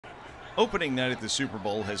Opening night at the Super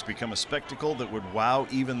Bowl has become a spectacle that would wow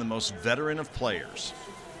even the most veteran of players.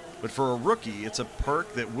 But for a rookie, it's a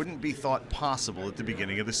perk that wouldn't be thought possible at the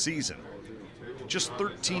beginning of the season. Just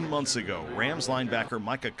 13 months ago, Rams linebacker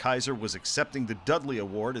Micah Kiser was accepting the Dudley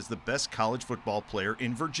Award as the best college football player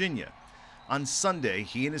in Virginia. On Sunday,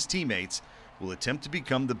 he and his teammates will attempt to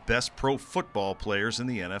become the best pro football players in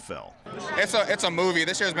the NFL. It's a movie.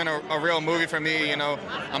 This year's been a real movie for me. You know,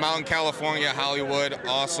 I'm out in California, Hollywood,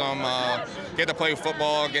 awesome. Get to play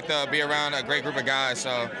football, get to be around a great group of guys,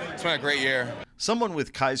 so it's been a great year. Someone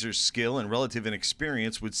with Kiser's skill and relative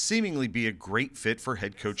inexperience would seemingly be a great fit for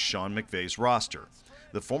head coach Sean McVay's roster.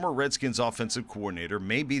 The former Redskins offensive coordinator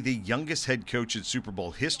may be the youngest head coach in Super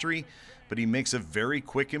Bowl history, but he makes a very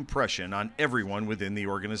quick impression on everyone within the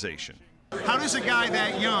organization. How does a guy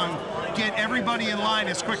that young get everybody in line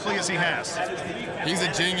as quickly as he has? He's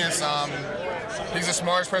a genius. He's the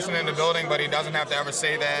smartest person in the building, but he doesn't have to ever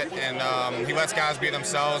say that, and he lets guys be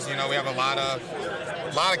themselves. You know, we have a lot of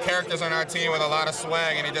characters on our team with a lot of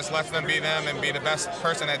swag, and he just lets them be them and be the best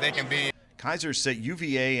person that they can be. Kiser set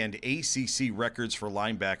UVA and ACC records for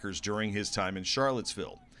linebackers during his time in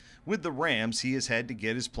Charlottesville. With the Rams, he has had to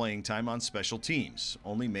get his playing time on special teams,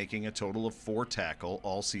 only making a total of 4 tackles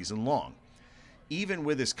all season long. Even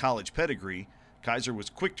with his college pedigree, Kiser was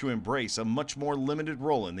quick to embrace a much more limited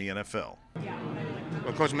role in the NFL.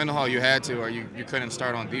 Well, Coach Mendenhall, you had to, or you couldn't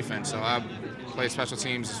start on defense. So I played special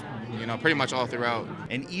teams, you know, pretty much all throughout.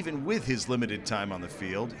 And even with his limited time on the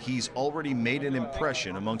field, he's already made an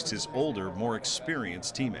impression amongst his older, more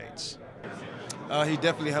experienced teammates. He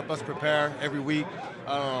definitely helped us prepare every week.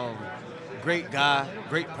 Great guy,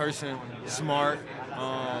 great person, smart,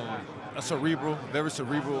 very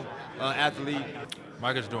cerebral athlete.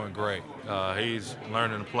 Micah's doing great. He's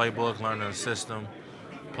learning the playbook, learning the system,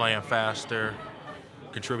 playing faster,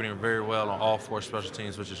 contributing very well on all 4 special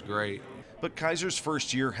teams, which is great. But Kiser's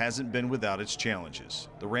first year hasn't been without its challenges.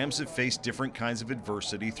 The Rams have faced different kinds of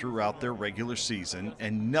adversity throughout their regular season,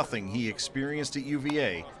 and nothing he experienced at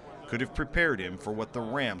UVA could have prepared him for what the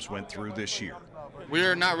Rams went through this year.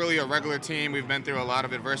 We're not really a regular team. We've been through a lot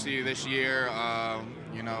of adversity this year.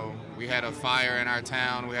 You know, we had a fire in our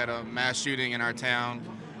town. We had a mass shooting in our town.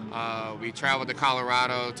 We traveled to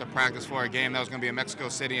Colorado to practice for a game that was going to be in Mexico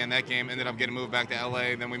City, and that game ended up getting moved back to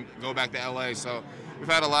LA. Then we go back to LA. So we've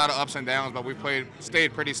had a lot of ups and downs, but we've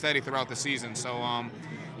stayed pretty steady throughout the season. So,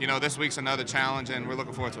 you know, this week's another challenge, and we're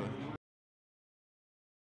looking forward to it.